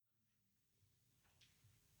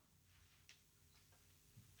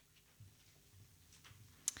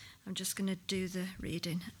I'm just going to do the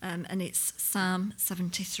reading, and it's Psalm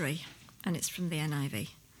 73, and it's from the NIV.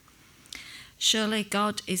 Surely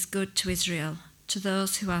God is good to Israel, to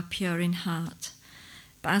those who are pure in heart.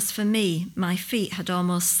 But as for me, my feet had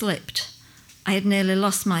almost slipped. I had nearly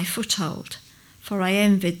lost my foothold, for I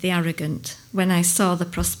envied the arrogant when I saw the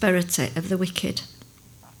prosperity of the wicked.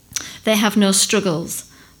 They have no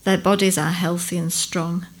struggles. Their bodies are healthy and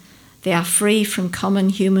strong. They are free from common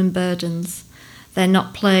human burdens. They're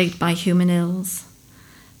not plagued by human ills.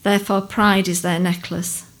 Therefore pride is their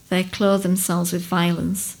necklace. They clothe themselves with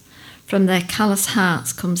violence. From their callous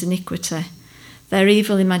hearts comes iniquity. Their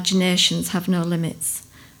evil imaginations have no limits.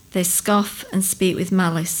 They scoff and speak with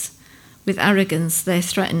malice. With arrogance they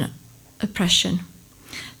threaten oppression.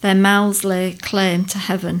 Their mouths lay claim to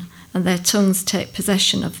heaven, and their tongues take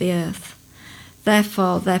possession of the earth.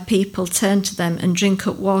 Therefore their people turn to them and drink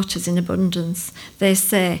up waters in abundance. They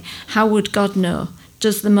say, how would God know?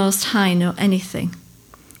 Does the Most High know anything?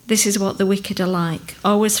 This is what the wicked are like,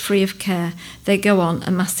 always free of care. They go on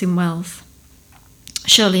amassing wealth.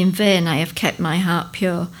 Surely in vain I have kept my heart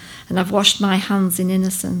pure, and have washed my hands in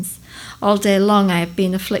innocence. All day long I have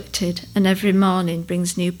been afflicted, and every morning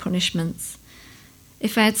brings new punishments.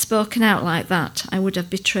 If I had spoken out like that, I would have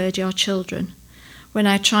betrayed your children. When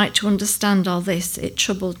I tried to understand all this, it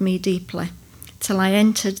troubled me deeply, till I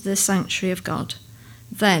entered the sanctuary of God.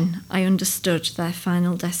 Then I understood their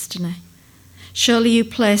final destiny. Surely you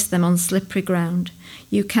placed them on slippery ground.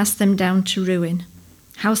 You cast them down to ruin.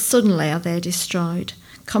 How suddenly are they destroyed,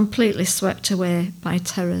 completely swept away by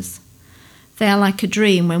terrors. They are like a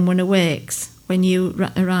dream when one awakes. When you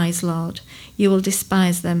arise, Lord, you will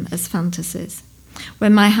despise them as fantasies.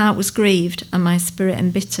 When my heart was grieved and my spirit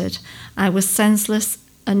embittered, I was senseless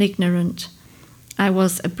and ignorant. I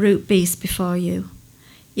was a brute beast before you.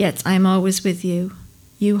 Yet I am always with you.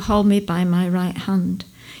 You hold me by my right hand.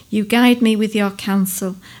 You guide me with your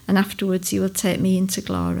counsel, and afterwards you will take me into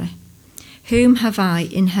glory. Whom have I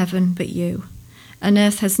in heaven but you? And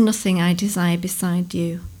earth has nothing I desire beside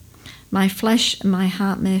you. My flesh and my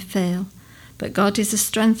heart may fail, but God is the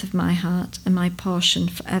strength of my heart and my portion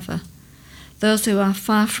forever. Those who are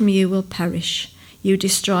far from you will perish. You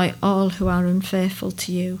destroy all who are unfaithful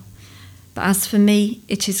to you. But as for me,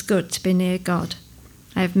 it is good to be near God.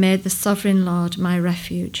 I have made the sovereign Lord my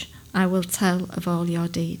refuge. I will tell of all your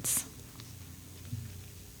deeds.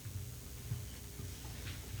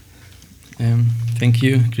 Thank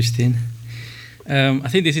you, Christine. I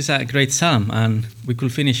think this is a great psalm, and we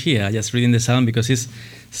could finish here just reading the psalm because it's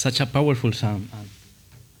such a powerful psalm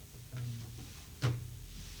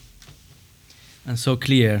and so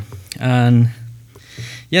clear. And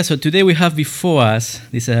yeah, so today we have before us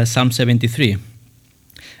this Psalm 73.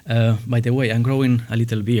 By the way, I'm growing a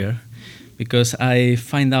little beard because I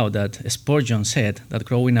find out that Spurgeon said that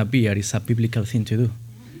growing a beard is a biblical thing to do.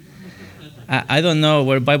 I don't know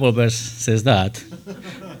where Bible verse says that,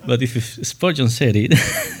 but if Spurgeon said it.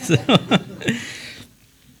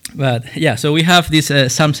 But yeah, so we have this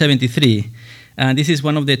Psalm 73, and this is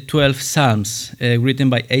one of the 12 Psalms written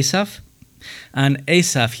by Asaph. And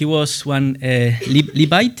Asaph, he was one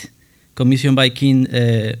Levite, commissioned by King.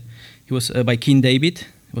 He was by King David.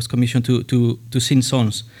 He was commissioned to sing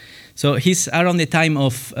songs. So he's around the time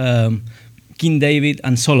of King David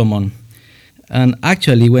and Solomon. And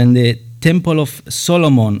actually, when the Temple of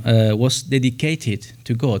Solomon was dedicated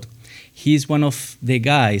to God, he's one of the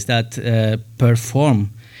guys that performed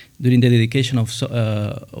during the dedication of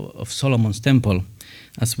Solomon's temple,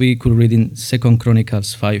 as we could read in 2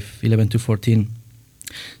 Chronicles 5:11-14.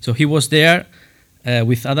 So he was there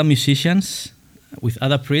with other musicians, with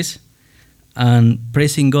other priests, and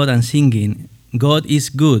praising God and singing, God is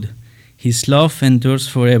good, his love endures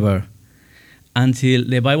forever, until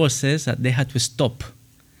the Bible says that they had to stop,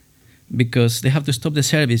 because they have to stop the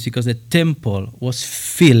service because the temple was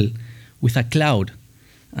filled with a cloud,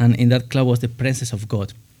 and in that cloud was the presence of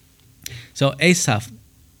God. So Asaph,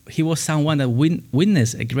 he was someone that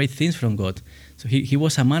witnessed great things from God. So he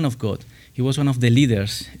was a man of God. He was one of the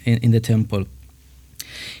leaders in the temple.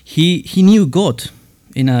 He knew God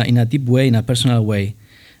in a deep way, in a personal way.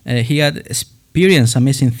 He had experienced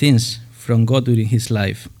amazing things from God during his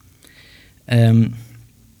life. And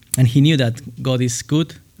he knew that God is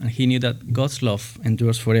good, and he knew that God's love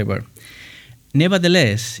endures forever.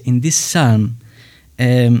 Nevertheless, in this psalm,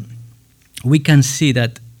 we can see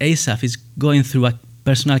that Asaph is going through a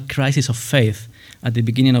personal crisis of faith at the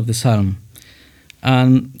beginning of the psalm.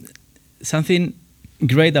 And something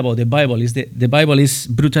great about the Bible is that the Bible is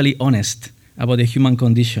brutally honest about the human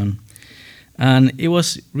condition. And it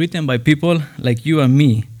was written by people like you and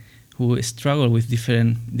me who struggle with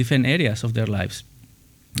different areas of their lives.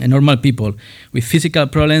 normal people with physical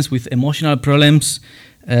problems, with emotional problems,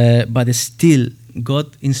 but still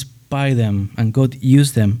God inspired them and God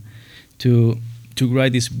used them to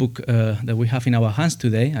write this book that we have in our hands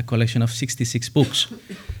today, a collection of 66 books.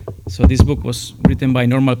 So this book was written by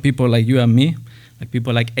normal people like you and me, like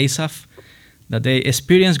people like Asaph, that they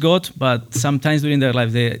experience God, but sometimes during their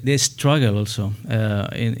life they struggle also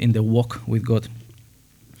in the walk with God.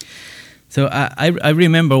 So I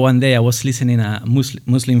remember one day I was listening a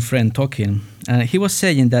Muslim friend talking, and he was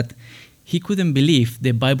saying that he couldn't believe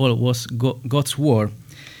the Bible was God's word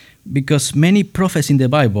because many prophets in the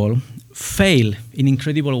Bible fail in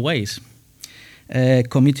incredible ways,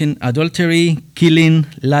 committing adultery, killing,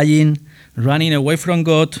 lying, running away from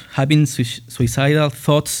God, having suicidal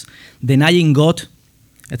thoughts, denying God,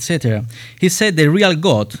 etc. He said the real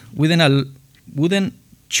God wouldn't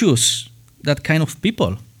choose that kind of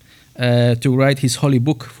people to write his holy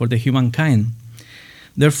book for the humankind.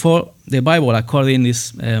 Therefore, the Bible, according to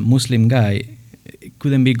this Muslim guy,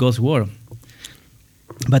 couldn't be God's word.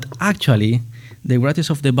 But actually, the writers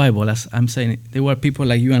of the Bible, as I'm saying, they were people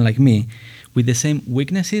like you and like me, with the same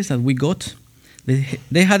weaknesses that we got.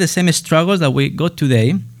 They had the same struggles that we got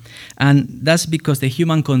today, and that's because the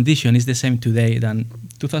human condition is the same today than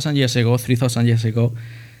 2,000 years ago, 3,000 years ago,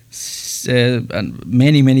 and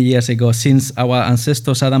many, many years ago, since our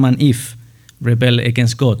ancestors Adam and Eve rebelled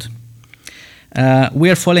against God. We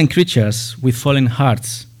are fallen creatures with fallen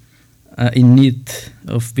hearts in need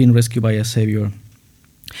of being rescued by a Savior.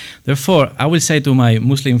 Therefore, I will say to my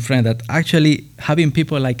Muslim friend that actually having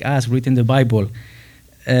people like us reading the Bible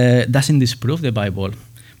doesn't disprove the Bible,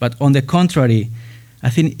 but on the contrary, I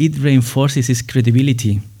think it reinforces its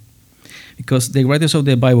credibility, because the writers of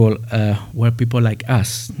the Bible were people like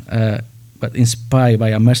us, but inspired by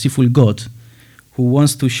a merciful God who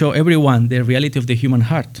wants to show everyone the reality of the human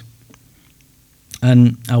heart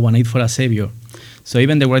and our need for a Savior. So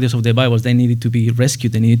even the writers of the Bible, they needed to be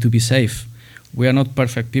rescued, they needed to be saved. We are not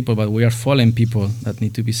perfect people, but we are fallen people that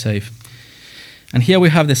need to be saved. And here we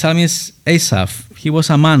have the psalmist Asaph. He was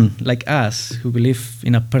a man like us who believed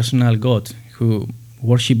in a personal God, who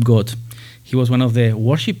worshiped God. He was one of the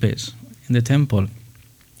worshippers in the temple,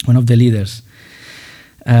 one of the leaders.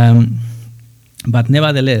 But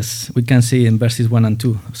nevertheless, we can see in verses 1 and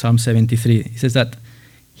 2, Psalm 73, it says that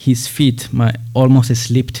his feet almost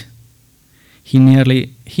slipped. He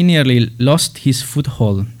nearly lost his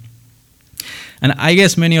foothold. And I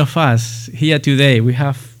guess many of us here today, we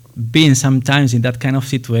have been sometimes in that kind of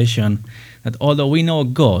situation, that although we know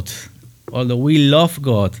God, although we love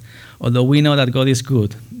God, although we know that God is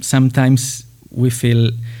good, sometimes we feel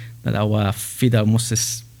that our feet are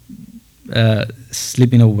almost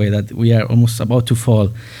slipping away, that we are almost about to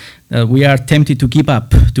fall. We are tempted to give up,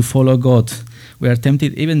 to follow God. We are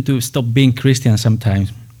tempted even to stop being Christian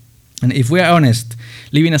sometimes. And if we are honest,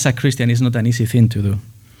 living as a Christian is not an easy thing to do,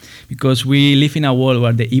 because we live in a world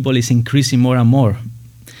where the evil is increasing more and more.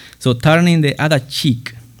 So turning the other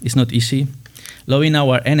cheek is not easy. Loving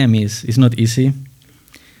our enemies is not easy.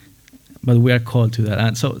 But we are called to that.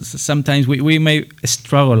 And so sometimes we may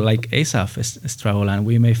struggle like Asaph struggle, and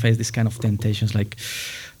we may face this kind of temptations like,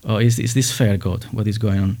 oh, is this fair, God? What is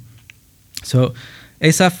going on? So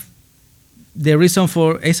Asaph, the reason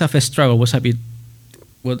for Asaph's struggle was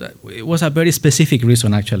it was a very specific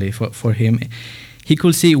reason actually for him. He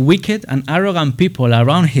could see wicked and arrogant people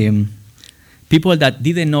around him, people that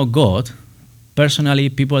didn't know God personally,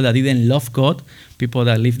 people that didn't love God, people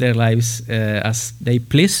that lived their lives as they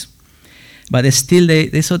please. But still,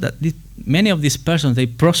 they saw that many of these persons, they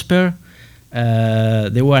prosper,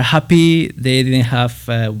 they were happy, they didn't have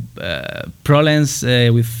problems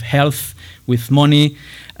with health, with money,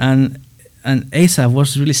 and Asaph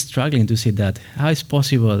was really struggling to see that. How is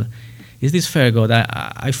possible? Is this fair, God?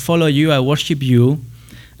 I follow you, I worship you,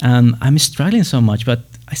 and I'm struggling so much, but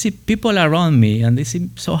I see people around me, and they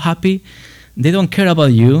seem so happy. They don't care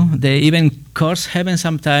about you. They even curse heaven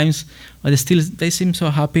sometimes, but they seem so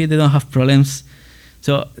happy. They don't have problems.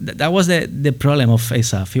 So that was the problem of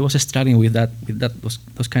Asaph. He was struggling with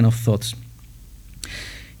those kind of thoughts.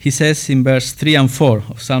 He says in verse 3 and 4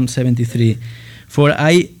 of Psalm 73, "For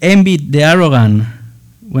I envied the arrogant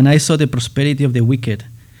when I saw the prosperity of the wicked.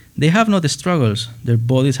 They have no struggles. Their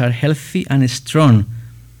bodies are healthy and strong."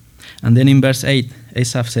 And then in verse 8,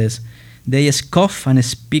 Asaph says, "They scoff and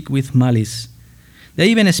speak with malice. They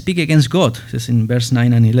even speak against God," says in verse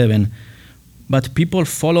 9 and 11. "But people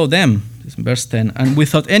follow them," says in verse 10, "and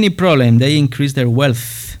without any problem they increase their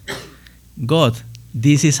wealth." God,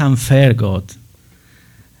 this is unfair, God.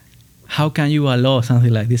 How can you allow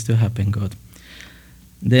something like this to happen, God?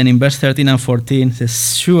 Then in verse 13 and 14, it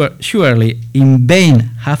says, Surely in vain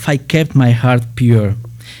have I kept my heart pure.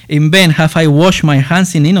 In vain have I washed my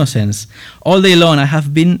hands in innocence. All day long I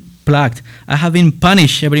have been plagued. I have been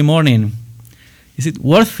punished every morning. Is it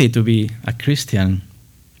worthy to be a Christian?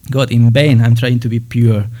 God, in vain I'm trying to be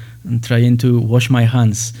pure. I'm trying to wash my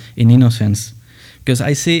hands in innocence. Because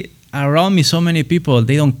I see around me so many people,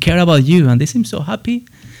 they don't care about you, and they seem so happy.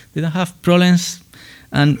 They don't have problems.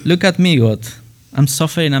 And look at me, God. I'm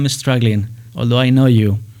suffering, I'm struggling, although I know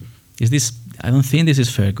you. I don't think this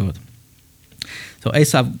is fair, God. So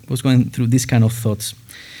Asaph was going through these kind of thoughts.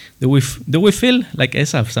 Do we feel like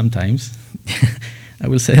Asaph sometimes? I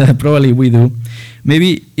will say that probably we do.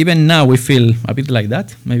 Maybe even now we feel a bit like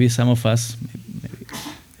that. Maybe some of us maybe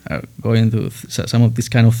are going through some of these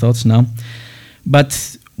kind of thoughts now.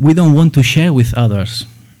 But we don't want to share with others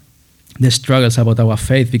the struggles about our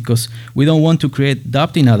faith because we don't want to create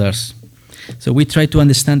doubt in others. So we try to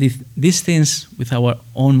understand these things with our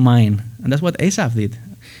own mind. And that's what Asaph did.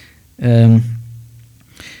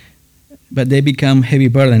 But they become heavy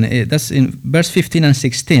burden. That's in verse 15 and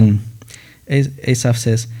 16. Asaph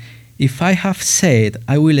says, if I have said,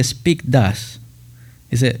 I will speak thus.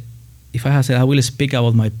 He said, if I have said, I will speak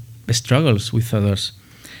about my struggles with others.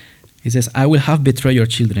 He says, I will have betrayed your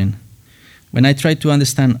children. When I tried to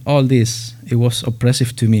understand all this, it was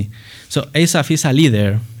oppressive to me. So Asaph is a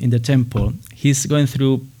leader in the temple. He's going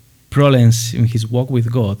through problems in his walk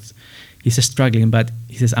with God. He's struggling, but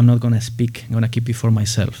he says, I'm not going to speak. I'm going to keep it for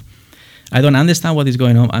myself. I don't understand what is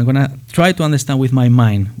going on. I'm going to try to understand with my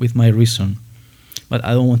mind, with my reason. But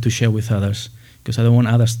I don't want to share with others because I don't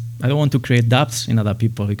want to create doubts in other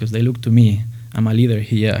people because they look to me. I'm a leader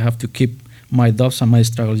here. I have to keep my doubts and my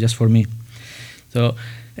struggles just for me. So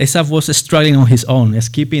Asaph was struggling on his own,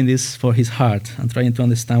 keeping this for his heart and trying to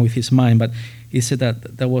understand with his mind. But he said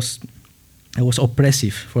that was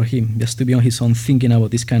oppressive for him, just to be on his own, thinking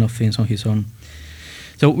about these kind of things on his own.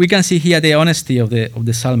 So we can see here the honesty of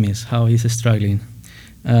the psalmist, how he's struggling.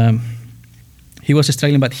 He was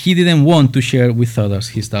struggling, but he didn't want to share with others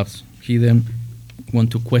his doubts. He didn't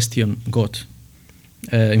want to question God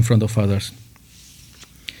in front of others.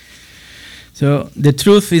 So the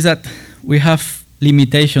truth is that we have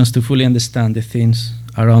limitations to fully understand the things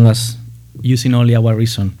around us using only our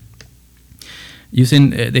reason.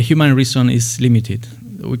 Using the human reason is limited.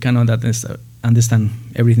 We cannot understand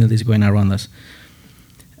everything that is going around us.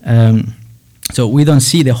 So we don't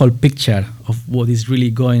see the whole picture of what is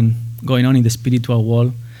really going on in the spiritual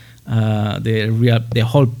world, the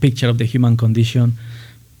whole picture of the human condition.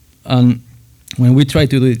 And when we try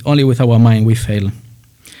to do it only with our mind, we fail.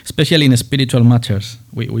 Especially in spiritual matters,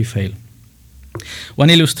 we fail. One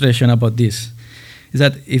illustration about this is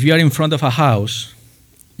that if you are in front of a house,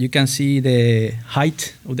 you can see the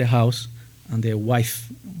height of the house and the width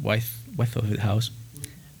of the house,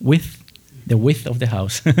 the width of the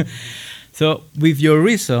house. So with your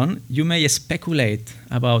reason, you may speculate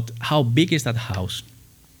about how big is that house.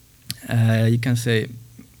 You can say,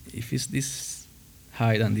 if it's this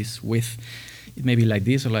height and this width, it may be like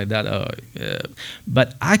this or like that.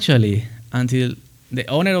 But actually, until the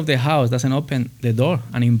owner of the house doesn't open the door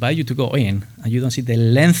and invite you to go in, and you don't see the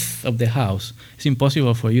length of the house, it's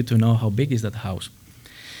impossible for you to know how big is that house.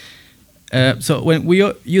 So when we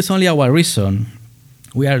use only our reason,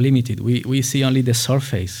 we are limited. We see only the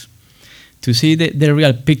surface. To see the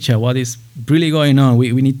real picture, what is really going on,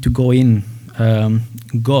 we need to go in.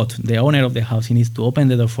 God, the owner of the house, he needs to open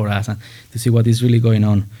the door for us and to see what is really going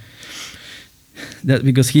on. That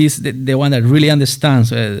because he's the one that really understands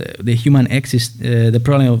the human the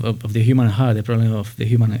problem of the human heart, the problem of the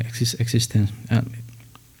human existence.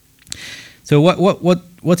 So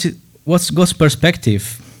what's God's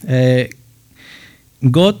perspective?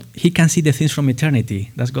 God, he can see the things from eternity.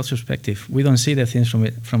 That's God's perspective. We don't see the things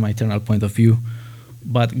from an eternal point of view.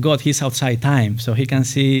 But God, he's outside time, so he can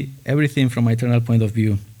see everything from an eternal point of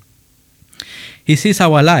view. He sees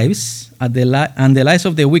our lives and the lives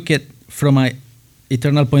of the wicked from an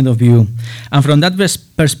eternal point of view. And from that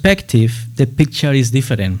perspective, the picture is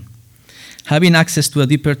different. Having access to a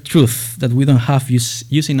deeper truth that we don't have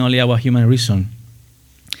using only our human reason.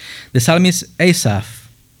 The psalmist Asaph,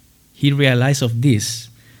 he realized of this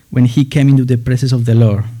when he came into the presence of the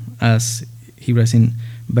Lord, as he writes in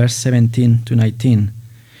verse 17 to 19.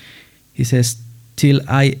 He says, "Till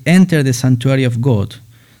I entered the sanctuary of God,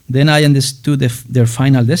 then I understood their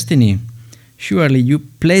final destiny. Surely you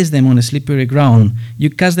place them on a slippery ground. You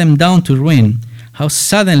cast them down to ruin. How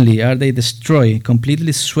suddenly are they destroyed,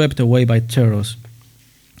 completely swept away by terrors."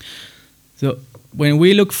 So when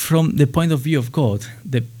we look from the point of view of God,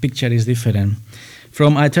 the picture is different.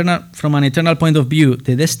 From an eternal point of view,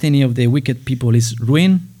 the destiny of the wicked people is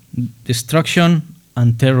ruin, destruction,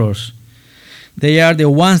 and terrors. They are the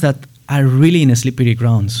ones that are really in slippery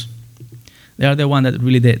grounds. They are the ones that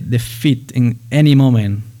really the feet in any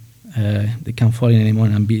moment, they can fall in any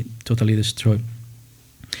moment and be totally destroyed.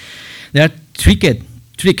 They are tricked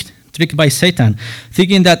by Satan,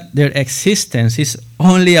 thinking that their existence is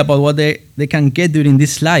only about what they can get during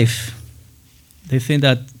this life. They think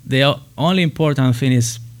that the only important thing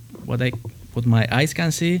is what my eyes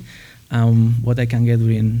can see and what I can get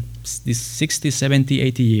during these 60, 70,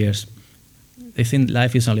 80 years. They think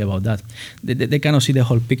life is only about that. They cannot see the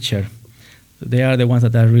whole picture. They are the ones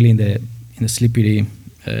that are really in the slippery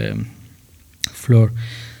floor.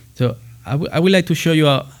 So I would like to show you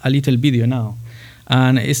a little video now,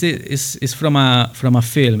 and it's from a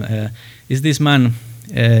film. It's this man.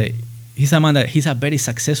 He's a very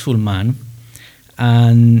successful man,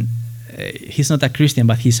 and he's not a Christian,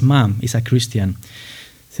 but his mom is a Christian.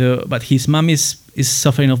 So, but his mom is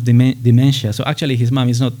suffering of dementia. So actually, his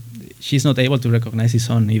mom she's not able to recognize his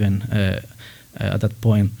son even at that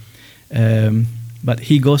point. But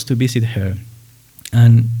he goes to visit her,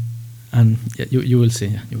 and yeah, you will see.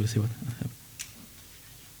 Yeah, you will see what happens.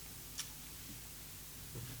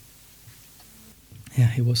 Yeah,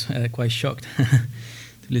 he was quite shocked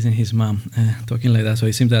to listen to his mom talking like that. So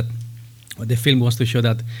it seems that the film was to show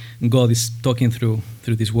that God is talking through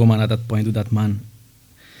this woman at that point to that man.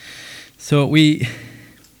 So we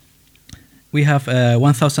have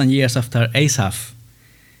 1,000 years after Asaph.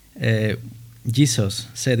 Jesus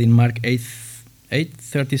said in Mark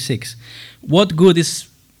 8:36, "What good is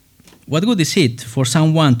it for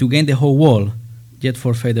someone to gain the whole world, yet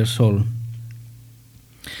forfeit their soul?"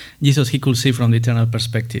 Jesus, he could see from the eternal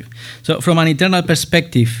perspective. So from an eternal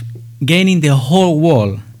perspective, gaining the whole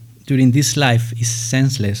world during this life is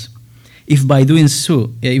senseless. If by doing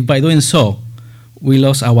so, we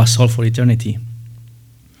lost our soul for eternity.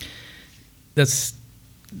 That's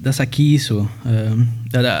a key issue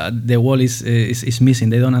that the world is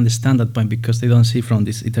missing. They don't understand that point because they don't see from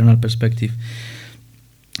this eternal perspective.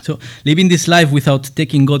 So living this life without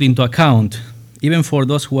taking God into account, even for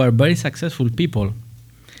those who are very successful people,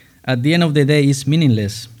 at the end of the day is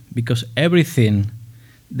meaningless, because everything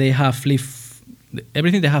they have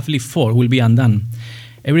lived for will be undone.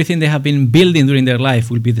 Everything they have been building during their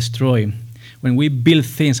life will be destroyed. When we build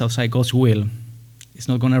things outside God's will, it's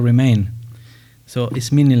not going to remain. So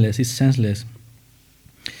it's meaningless, it's senseless.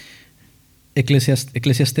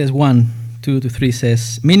 Ecclesiastes 1:2-3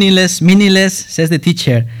 says, "Meaningless, meaningless, says the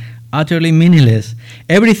teacher, utterly meaningless.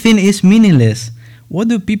 Everything is meaningless. What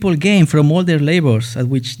do people gain from all their labors at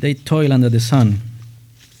which they toil under the sun?"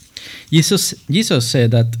 Jesus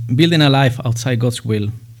said that building a life outside God's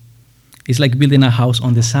will is like building a house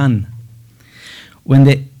on the sand. When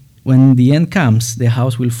the end comes, the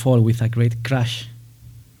house will fall with a great crash.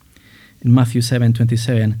 In Matthew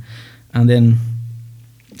 7:27, and then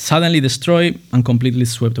suddenly destroyed and completely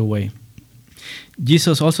swept away.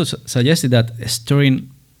 Jesus also suggested that storing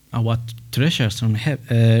our treasures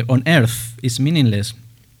on earth is meaningless,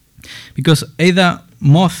 because either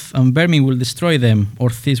moth and vermin will destroy them,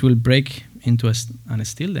 or thieves will break into and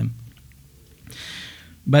steal them.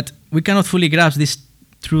 But we cannot fully grasp these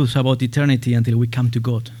truths about eternity until we come to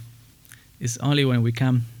God. It's only when we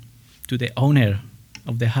come to the owner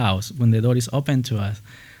of the house, when the door is open to us,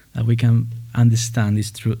 that we can understand this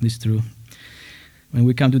truth. When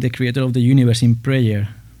we come to the creator of the universe in prayer,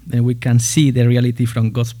 then we can see the reality from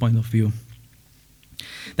God's point of view.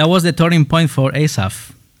 That was the turning point for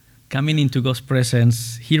Asaph. Coming into God's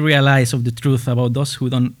presence, he realized of the truth about those who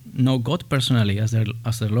don't know God personally as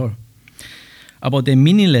their Lord, about the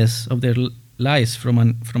meaninglessness of their lives from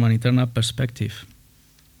an eternal perspective.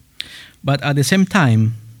 But at the same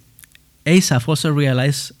time, Asaph also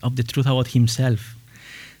realized of the truth about himself.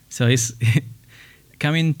 So it's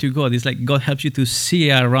coming to God. It's like God helps you to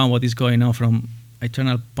see around what is going on from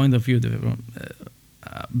eternal point of view, from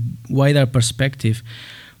a wider perspective.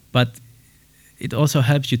 But it also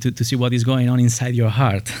helps you to see what is going on inside your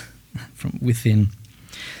heart from within.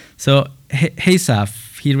 So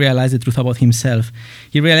Asaph, he realized the truth about himself.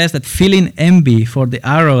 He realized that feeling envy for the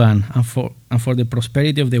arrogant and for the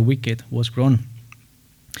prosperity of the wicked was grown.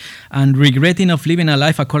 And regretting of living a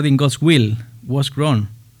life according to God's will was grown.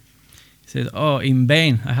 He said, "Oh, in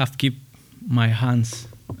vain I have kept my hands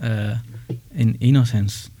in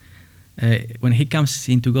innocence." When he comes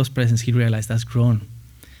into God's presence, he realized that's grown.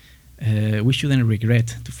 We shouldn't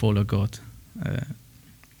regret to follow God.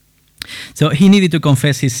 So he needed to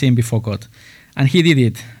confess his sin before God. And he did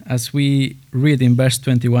it, as we read in verse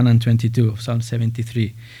 21 and 22 of Psalm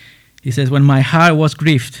 73. He says, when my heart was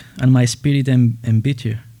grieved and my spirit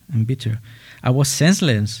embittered, I was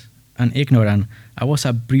senseless and ignorant. I was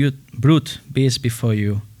a brute beast before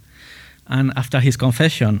you. And after his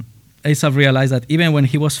confession, Asaph realized that even when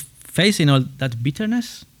he was facing all that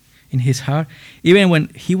bitterness in his heart, even when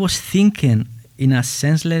he was thinking in a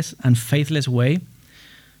senseless and faithless way,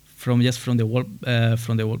 from the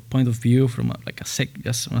world point of view, from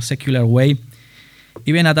just a secular way,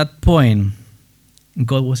 even at that point,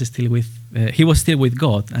 God was still he was still with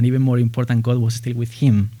God, and even more important, God was still with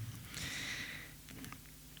him.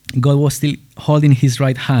 God was still holding his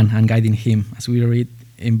right hand and guiding him, as we read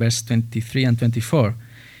in verse 23 and 24.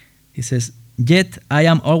 He says, "Yet I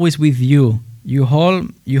am always with you. You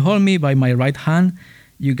hold me by my right hand.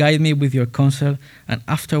 You guide me with your counsel, and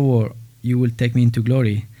afterward you will take me into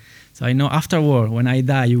glory." So I know afterward, when I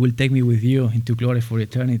die, you will take me with you into glory for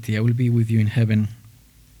eternity. I will be with you in heaven.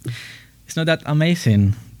 It's not that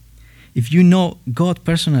amazing? If you know God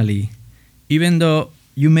personally, even though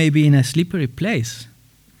you may be in a slippery place,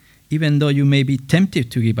 even though you may be tempted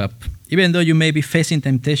to give up, even though you may be facing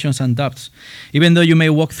temptations and doubts, even though you may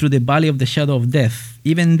walk through the valley of the shadow of death,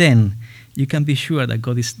 even then, you can be sure that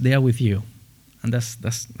God is there with you. And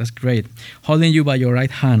that's great. Holding you by your right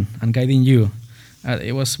hand and guiding you.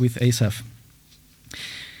 It was with Asaph.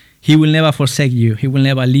 He will never forsake you. He will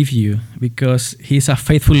never leave you, because he is a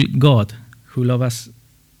faithful God who loves us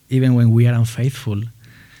even when we are unfaithful.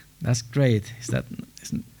 That's great. Is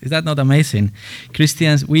that not amazing?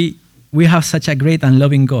 Christians, we have such a great and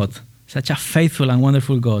loving God, such a faithful and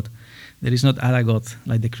wonderful God. There is not other God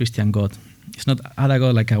like the Christian God. It's not other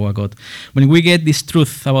God like our God. When we get this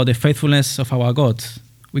truth about the faithfulness of our God,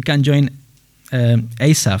 we can join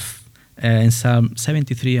Asaph in Psalm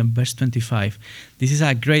 73 and verse 25. This is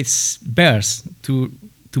a great verse to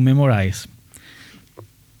memorize.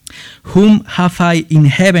 "Whom have I in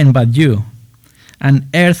heaven but you? And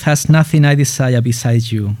earth has nothing I desire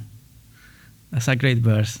besides you." That's a great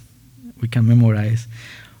verse we can memorize.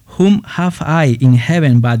 "Whom have I in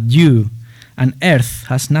heaven but you? And earth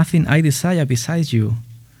has nothing I desire besides you."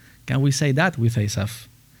 Can we say that with Asaph?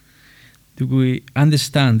 Do we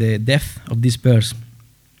understand the depth of this verse?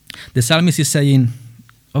 The psalmist is saying,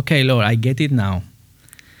 "Okay, Lord, I get it now.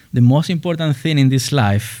 The most important thing in this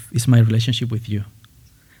life is my relationship with you.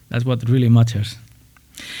 That's what really matters.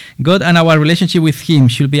 God and our relationship with him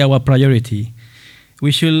should be our priority.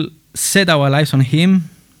 We should set our lives on him,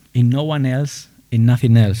 in no one else, in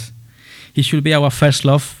nothing else. He should be our first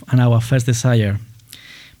love and our first desire.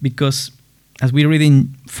 Because as we read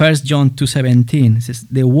in 1 John 2:17, it says,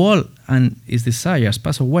 "The world and its desires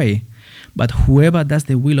pass away, but whoever does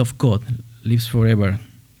the will of God lives forever."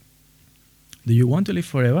 Do you want to live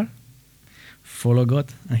forever? Follow God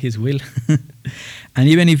and his will. And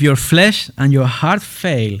even if your flesh and your heart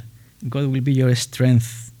fail, God will be your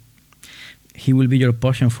strength. He will be your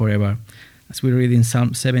portion forever. As we read in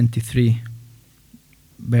Psalm 73,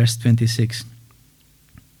 verse 26.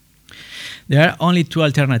 There are only two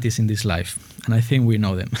alternatives in this life, and I think we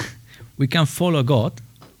know them. We can follow God,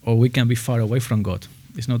 or we can be far away from God.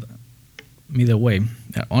 It's not middle way.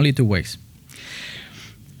 There are only two ways.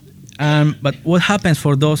 But what happens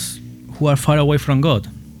for those who are far away from God?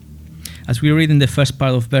 As we read in the first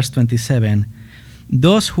part of verse 27,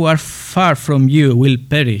 "Those who are far from you will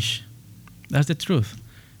perish." That's the truth.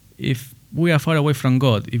 If we are far away from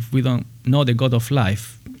God, if we don't know the God of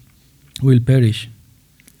life, we'll perish.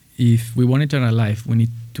 If we want eternal life, we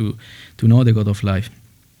need to know the God of life.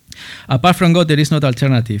 Apart from God, there is no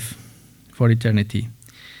alternative for eternity.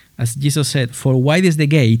 As Jesus said, "For wide is the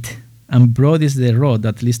gate, and broad is the road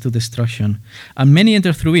that leads to destruction, and many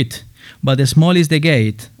enter through it. But small is the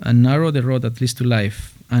gate, and narrow the road that leads to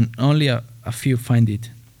life, and only a few find it."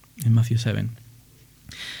 In Matthew 7.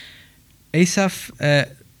 Asaph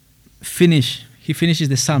finishes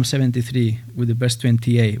the Psalm 73 with the verse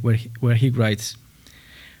 28, where he writes,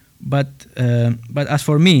 But as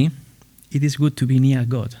for me, it is good to be near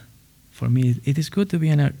God. For me, it is good to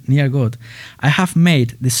be near God. I have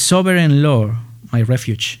made the sovereign Lord my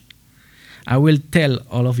refuge. I will tell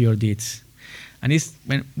all of your deeds. And it's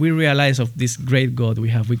when we realize of this great God we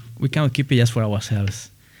have, we cannot keep it just for ourselves.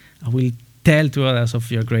 I will tell to others of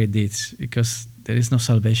your great deeds, because there is no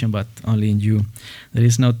salvation but only in you. There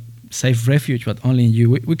is no safe refuge but only in you.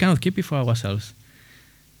 We cannot keep it for ourselves.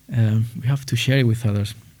 We have to share it with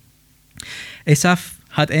others. Asaph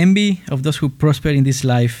had envy of those who prosper in this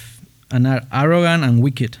life and are arrogant and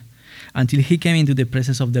wicked, until he came into the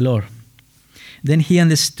presence of the Lord. Then he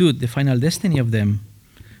understood the final destiny of them,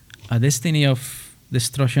 a destiny of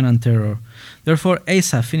destruction and terror. Therefore,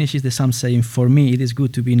 Asaph finishes the psalm saying, "For me it is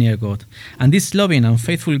good to be near God, and this loving and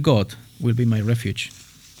faithful God will be my refuge."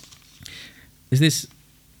 Is this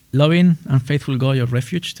loving and faithful God your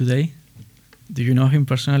refuge today? Do you know him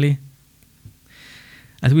personally?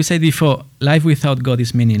 As we said before, life without God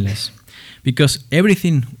is meaningless, because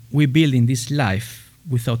everything we build in this life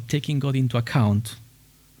without taking God into account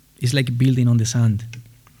is like building on the sand.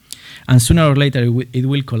 And sooner or later it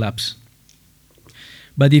will collapse.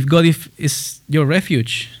 But if God is your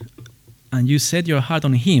refuge and you set your heart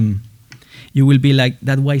on him, you will be like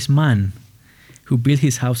that wise man who built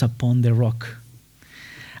his house upon the rock.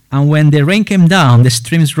 And when the rain came down, the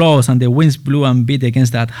streams rose and the winds blew and beat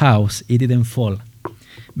against that house, it didn't fall,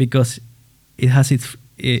 because it has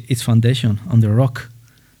its foundation on the rock.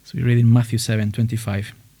 So we read in Matthew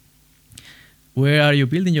 7:25. Where are you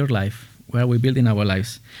building your life? Where are we building our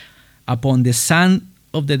lives? Upon the sand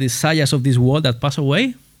of the desires of this world that pass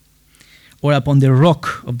away, or upon the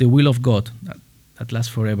rock of the will of God that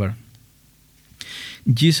lasts forever?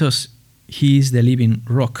 Jesus, he is the living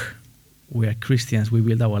rock where Christians, we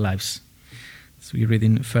build our lives. So we read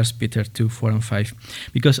in 1 Peter 2:4-5.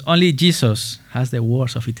 Because only Jesus has the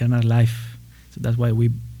words of eternal life. So that's why we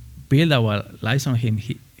build our lives on him.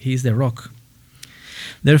 He is the rock.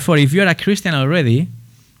 Therefore, if you are a Christian already,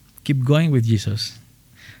 keep going with Jesus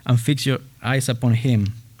and fix your eyes upon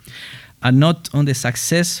him, and not on the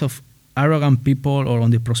success of arrogant people or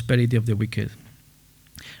on the prosperity of the wicked.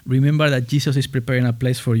 Remember that Jesus is preparing a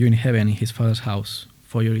place for you in heaven, in his Father's house,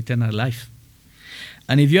 for your eternal life.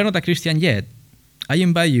 And if you are not a Christian yet, I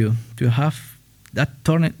invite you to have that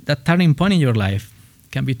turning point in your life.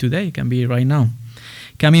 It can be today, it can be right now.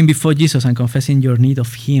 Coming before Jesus and confessing your need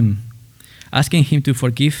of him, asking him to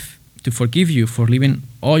forgive you for living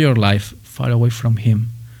all your life far away from him,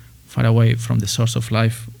 far away from the source of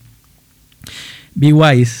life. Be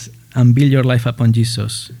wise and build your life upon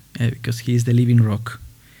Jesus, because he is the living rock.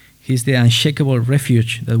 He is the unshakable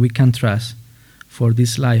refuge that we can trust for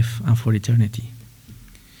this life and for eternity.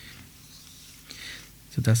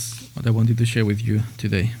 So that's what I wanted to share with you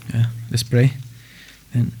today. Let's pray.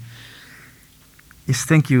 And yes,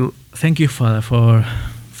 thank you, Father,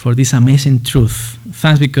 for this amazing truth.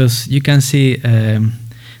 Thanks, because you can see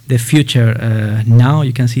the future now.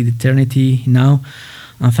 You can see the eternity now.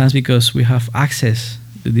 And thanks because we have access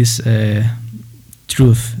to this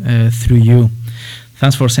truth through you.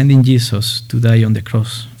 Thanks for sending Jesus to die on the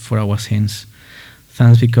cross for our sins.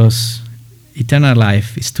 Thanks because eternal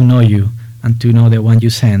life is to know you and to know the one you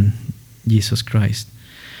sent, Jesus Christ.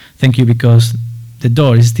 Thank you because the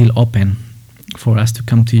door is still open for us to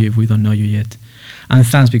come to you if we don't know you yet. And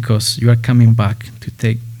thanks because you are coming back to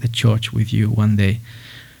take the church with you one day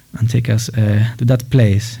and take us to that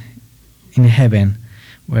place in heaven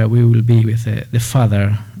where we will be with the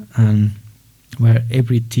Father, and where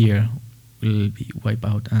every tear will be wiped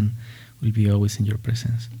out and will be always in your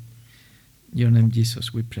presence. In your name,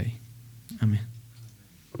 Jesus, we pray. Amen.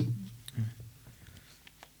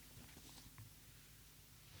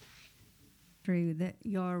 Through that,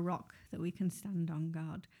 you're a rock that we can stand on,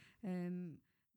 God.